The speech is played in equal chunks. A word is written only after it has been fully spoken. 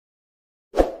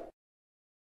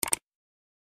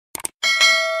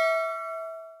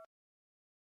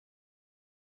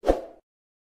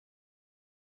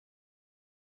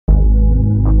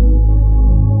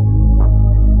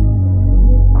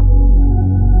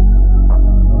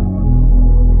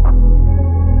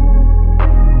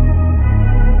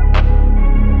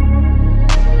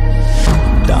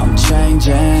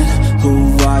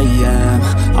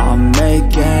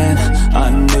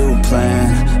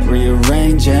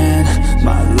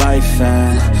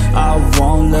and I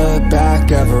won't look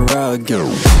back ever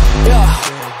again.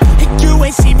 You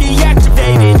ain't see me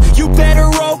activated. You better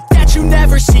hope that you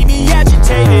never see me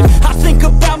agitated. I think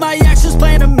about my actions,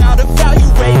 plan them out,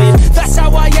 evaluated. That's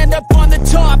how I end up on the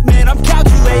top, man, I'm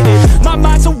calculated. My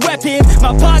mind's a weapon,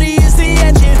 my body is the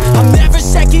engine. I'm never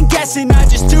second guessing, I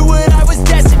just do what I was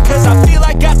destined. Cause I feel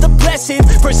I got the blessing,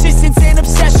 persistence and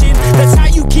obsession. That's how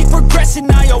you keep progressing,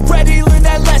 I already learned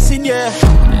that lesson, yeah.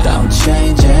 I'm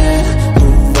changing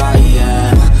who I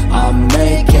am, I'm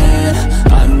making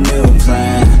a new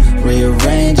plan,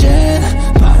 rearranging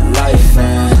my life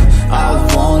and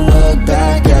I won't look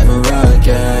back ever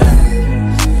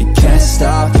again. You can't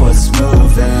stop what's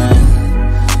moving,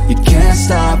 you can't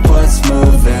stop what's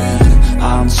moving.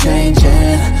 I'm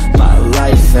changing my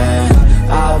life and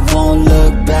I won't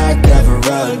look back ever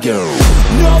again.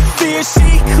 No fear,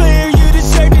 see clear, you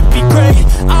deserve to be great.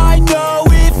 I know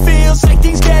it feels like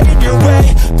things get in your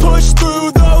way. Push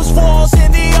through those walls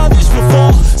and the others will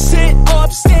fall. Sit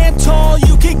up, stand tall,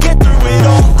 you can get through it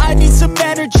all. I need some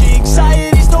energy,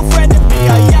 anxiety's no friend to me.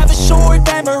 I have a short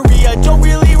memory, I don't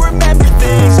really remember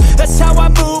things. That's how I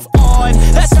move on,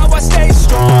 that's how I stay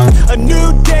strong. A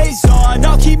new day's on,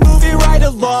 I'll keep moving right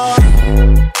along.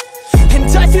 And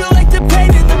I feel like the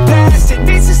pain in the past, it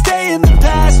needs to stay in the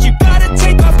past. You gotta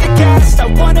take off the cast. I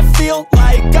wanna feel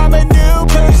like I'm a new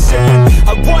person.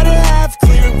 I wanna have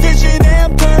clear vision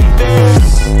and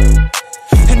purpose.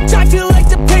 And I feel like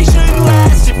the pain shouldn't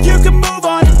last. If you can move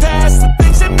on and past the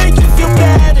things that make you feel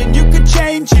bad, and you can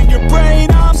change in your brain,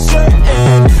 I'm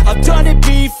certain. I've done it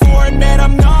before and man,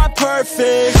 I'm not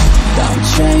perfect. I'm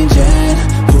changing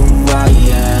who I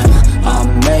am,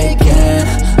 I'm making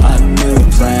a new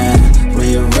plan,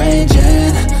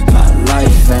 rearranging my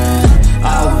life and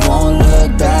I won't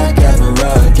look back ever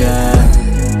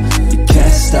again. You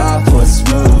can't stop what's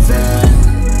moving,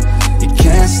 you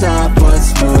can't stop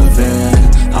what's moving.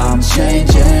 I'm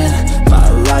changing my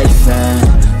life and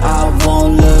I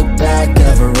won't look back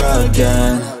ever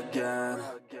again.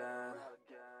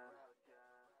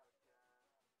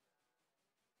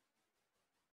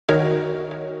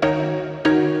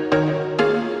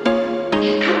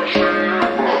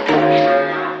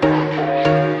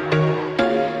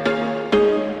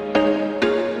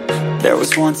 There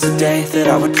was once a day that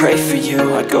I would pray for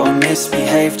you. I'd go and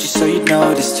misbehave just so you'd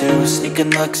notice too. Sneaking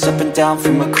looks up and down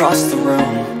from across the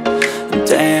room.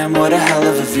 Damn, what a hell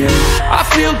of a view. I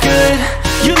feel good,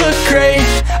 you look great,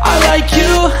 I like you,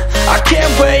 I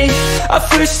can't wait. A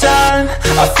first time,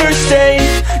 a first date,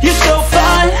 you're so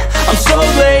fine, I'm so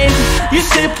late. You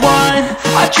sip wine,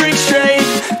 I drink straight,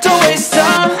 don't waste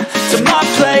time to my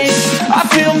place. I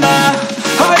feel my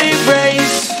heart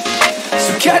erase,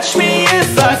 so catch me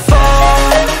if I fall.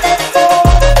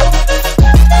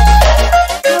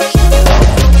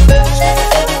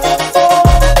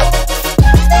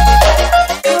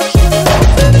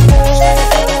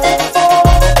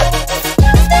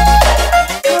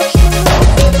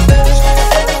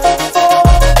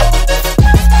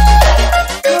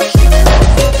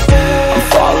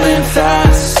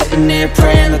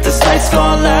 Praying that this night's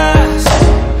gonna last.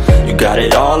 You got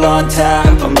it all on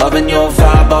tap, I'm loving your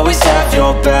vibe, always have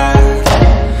your back.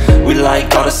 We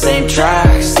like all the same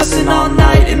tracks, listen all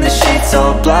night in the sheets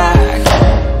all black.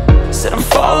 Said I'm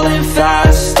falling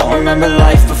fast, don't remember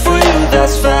life before you,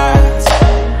 that's fact.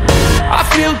 I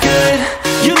feel good,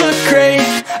 you look great,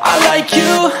 I like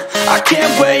you, I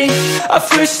can't wait. A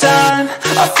first time,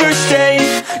 a first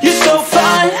date, you're so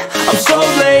fine, I'm so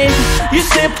late. You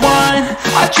sip wine,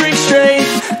 I drink straight,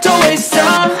 don't waste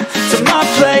time to my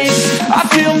place. I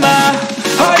feel my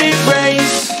heart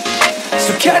erase,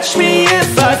 so catch me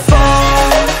if I fall.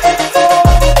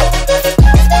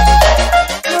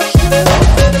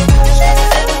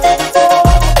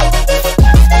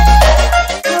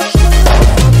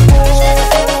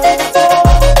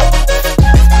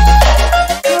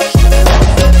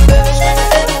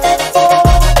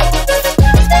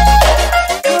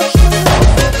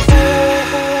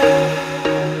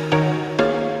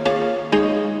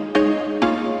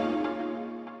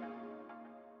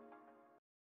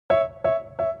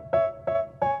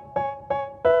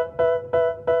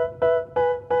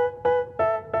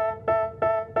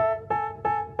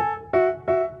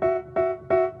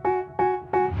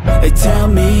 They tell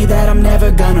me that I'm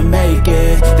never gonna make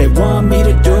it. They want me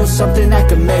to do something that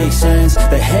could make sense.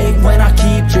 They hate when I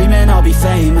keep dreaming I'll be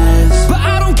famous, but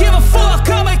I don't give a fuck,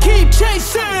 I'ma keep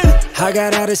chasing. I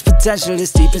got all this potential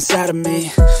that's deep inside of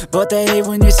me, but they hate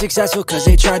when you're successful cause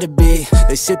they try to be.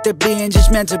 They sit there being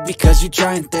judgmental because you're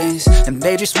trying things, and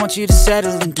they just want you to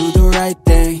settle and do the right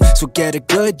thing. So get a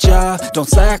good job, don't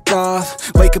slack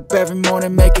off. Wake up every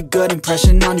morning, make a good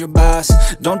impression on your boss.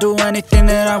 Don't do anything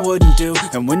that I wouldn't do.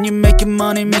 And when you're making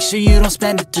money, make sure you don't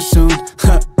spend it too soon.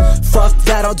 Fuck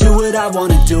that, I'll do what I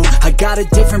wanna do. I got a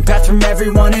different path from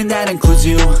everyone, and that includes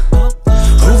you.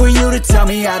 Who are you to tell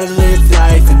me how to live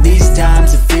life? In these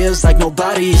times it feels like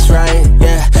nobody's right,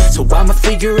 yeah. So I'ma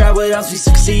figure out what else we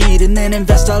succeed, and then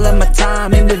invest all of my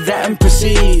time into that and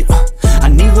proceed. I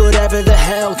need whatever the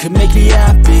hell could make me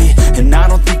happy, and I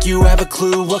don't think you have a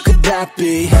clue what could that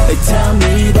be. They tell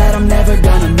me that I'm never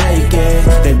gonna make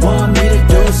it. They want me to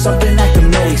do something that can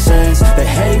make sense. They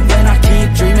hate when I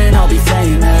keep dreaming I'll be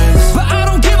famous, but I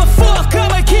don't give a fuck,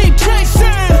 I'ma keep chasing.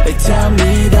 They tell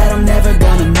me that I'm never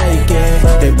gonna make it.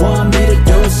 They want me to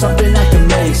do something that can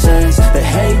make sense. They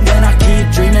hate when I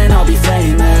keep dreaming I'll be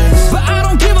famous, but I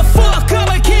don't give a fuck,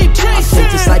 I'ma keep chasing. I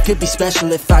think this life could be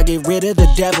special if I get rid of the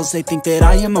devils. They think that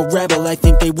I am a rebel, I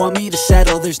think they want me to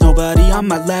settle. There's nobody on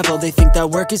my level. They think that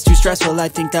work is too stressful, I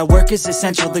think that work is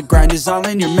essential. The grind is all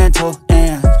in your mental,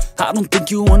 and I don't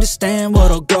think you understand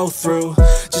what I'll go through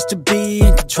just to be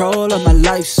in control of my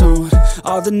life soon.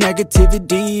 All the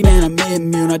negativity, man, I'm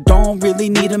immune. I don't really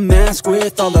need a mask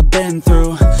with all I've been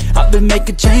through. I've been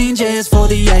making changes for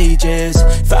the ages.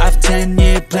 5-10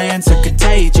 year plans are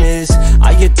contagious.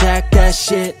 I attack that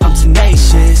shit, I'm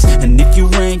tenacious. And if you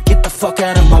ain't, get the fuck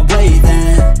out of my way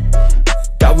then.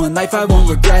 Got one life, I won't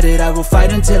regret it. I will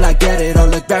fight until I get it. I'll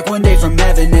look back one day from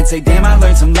heaven and say, damn, I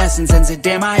learned some lessons. And say,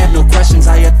 damn, I have no questions.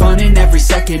 I had fun in every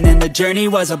second, and the journey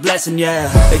was a blessing, yeah.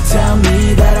 They tell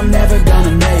me that I'm never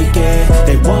gonna make it.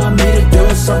 They want me to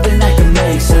do something that can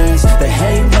make sense. They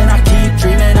hate when I keep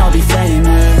dreaming I'll be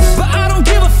famous, but I don't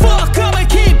give a fuck, I'ma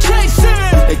keep chasing.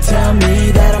 They tell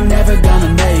me that I'm never gonna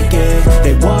make it.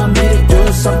 They want me to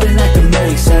do something that can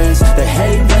make sense. They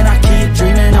hate when I keep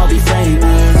dreaming I'll be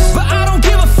famous, but I don't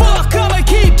give a fuck, I'ma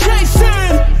keep chasing.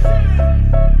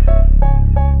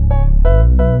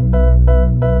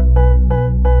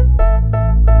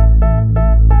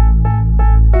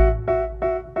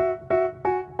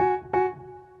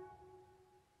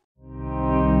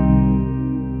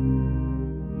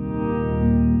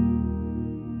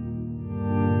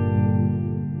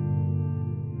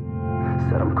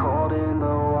 Said I'm cold in the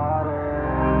water,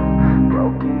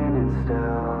 broken and still,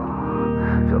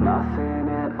 feel nothing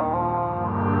at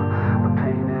all but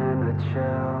pain and the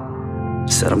chill.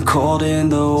 Said I'm cold in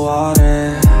the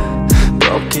water,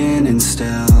 broken and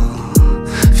still,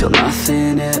 feel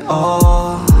nothing at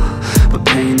all but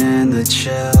pain and the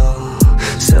chill.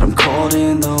 Said I'm cold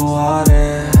in the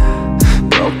water,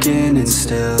 broken and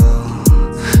still,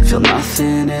 feel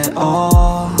nothing at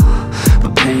all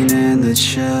but pain and the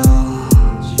chill.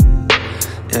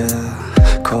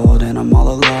 Yeah, cold and I'm all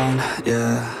alone,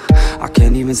 yeah. I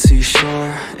can't even see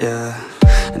shore, yeah.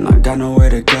 And I got nowhere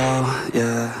to go,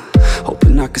 yeah.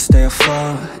 Hoping I can stay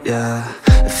afloat, yeah.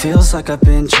 It feels like I've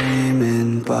been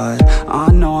dreaming, but I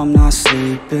know I'm not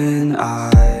sleeping.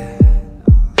 I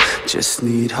just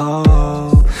need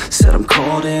hope. Said I'm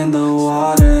cold in the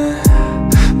water,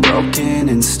 broken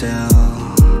and still,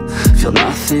 feel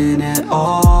nothing at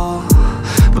all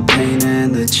but pain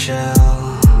and the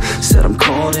chill. Said I'm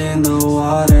cold in the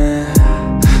water,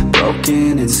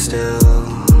 broken and still,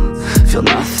 feel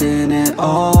nothing at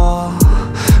all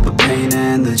but pain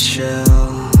and the chill.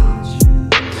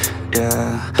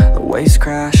 Yeah, the waves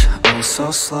crash, oh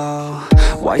so slow.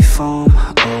 White foam,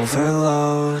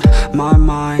 overload. My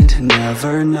mind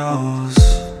never knows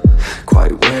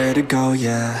quite where to go,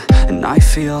 yeah. And I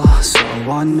feel so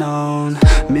unknown,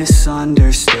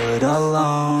 misunderstood,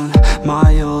 alone,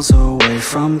 miles away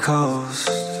from coast,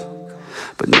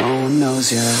 but no one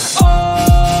knows yet. Oh,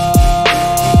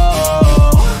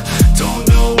 don't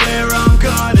know where I'm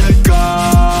gonna go.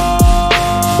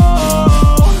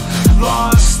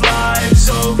 Lost lives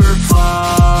overflowed,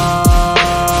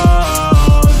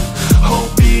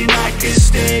 hoping I can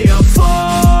stay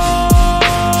afloat.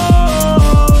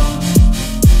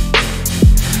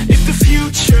 If the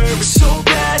future is so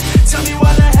bad, tell me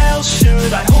why the hell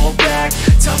should I hold back?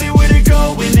 Tell me where to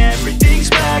go when everything's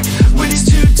back, when it's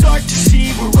too dark to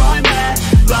see where I'm at.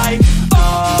 Like,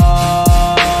 oh,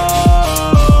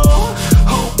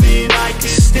 hoping I can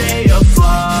stay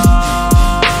afloat.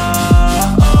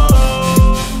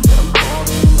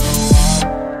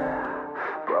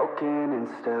 Broken and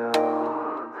still,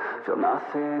 feel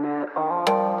nothing at all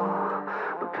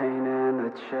but pain and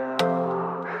the chill.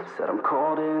 Said I'm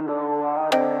cold in the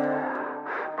water,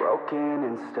 broken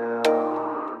and still,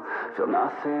 feel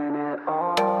nothing at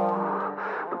all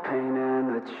but pain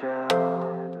and the chill.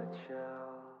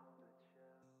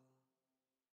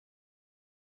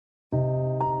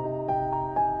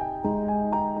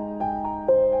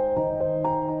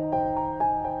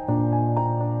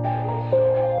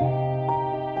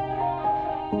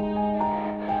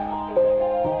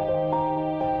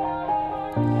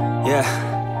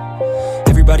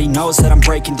 Everybody knows that I'm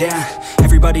breaking down.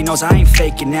 Everybody knows I ain't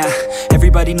faking now.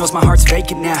 Everybody knows my heart's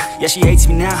vacant now. Yeah, she hates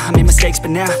me now, I made mistakes but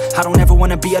now I don't ever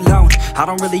wanna be alone. I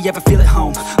don't really ever feel at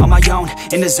home. On my own,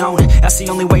 in the zone, that's the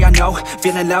only way I know.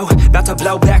 Feeling low, about to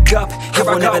blow back up. Here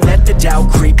I won't ever let the doubt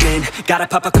creep in. Gotta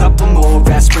pop a couple more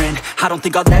aspirin. I don't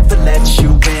think I'll ever let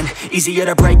you in. Easier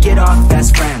to break it off as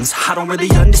friends. I don't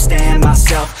really understand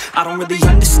myself. I don't really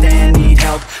understand, need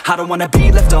help. I don't wanna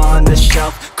be left on the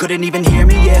shelf. Couldn't even hear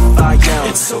me if I yelled.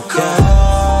 It's so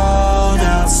cold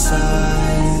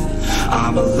outside,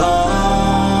 I'm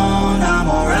alone, I'm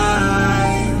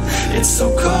alright. It's so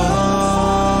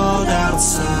cold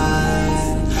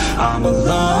outside, I'm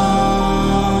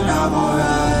alone, I'm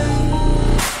alright.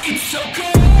 It's so cold.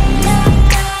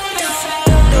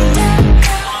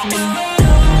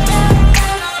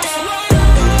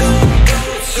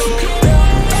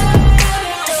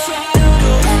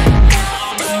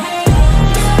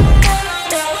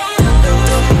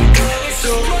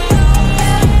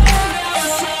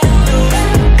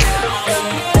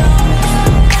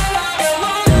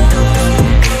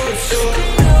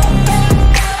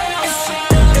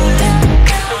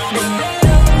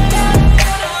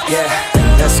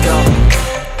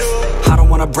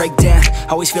 Break down,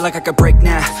 always feel like I could break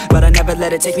now, but I never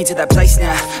let it take me to that place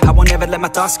now. I won't ever let my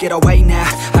thoughts get away now.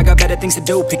 I got better things to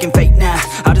do, picking fate now.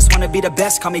 I just wanna be the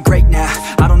best, call me great now.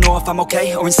 I don't know if I'm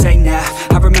okay or insane now.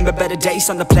 I remember better days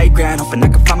on the playground, hoping I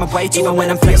can find my way to even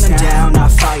when I'm feeling down, I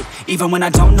fight. Even when I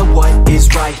don't know what is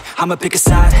right, I'ma pick a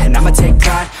side and I'ma take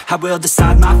pride. I will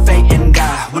decide my fate and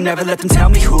I will never let them tell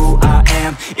me who I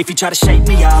am. If you try to shape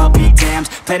me, I'll be damned.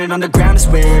 Planet on the ground is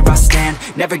where I stand.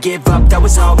 Never give up, that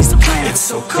was always the plan. It's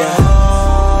so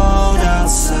cold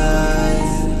outside,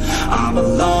 I'm alone.